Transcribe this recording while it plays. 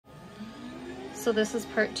So this is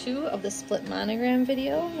part 2 of the split monogram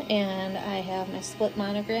video, and I have my split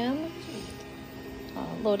monogram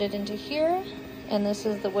loaded into here, and this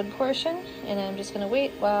is the wood portion, and I'm just going to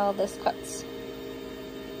wait while this cuts.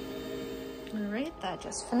 Alright, that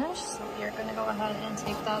just finished, so you're going to go ahead and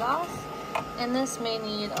take that off, and this may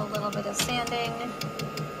need a little bit of sanding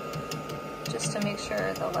just to make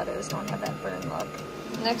sure the letters don't have that burn look.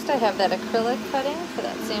 Next I have that acrylic cutting for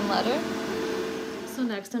that same letter. So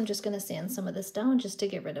next I'm just going to sand some of this down just to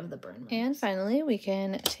get rid of the burn marks. And finally we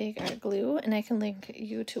can take our glue, and I can link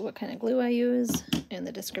you to what kind of glue I use in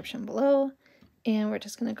the description below. And we're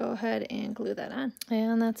just going to go ahead and glue that on.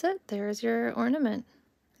 And that's it. There's your ornament.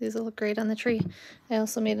 These will look great on the tree. I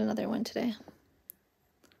also made another one today.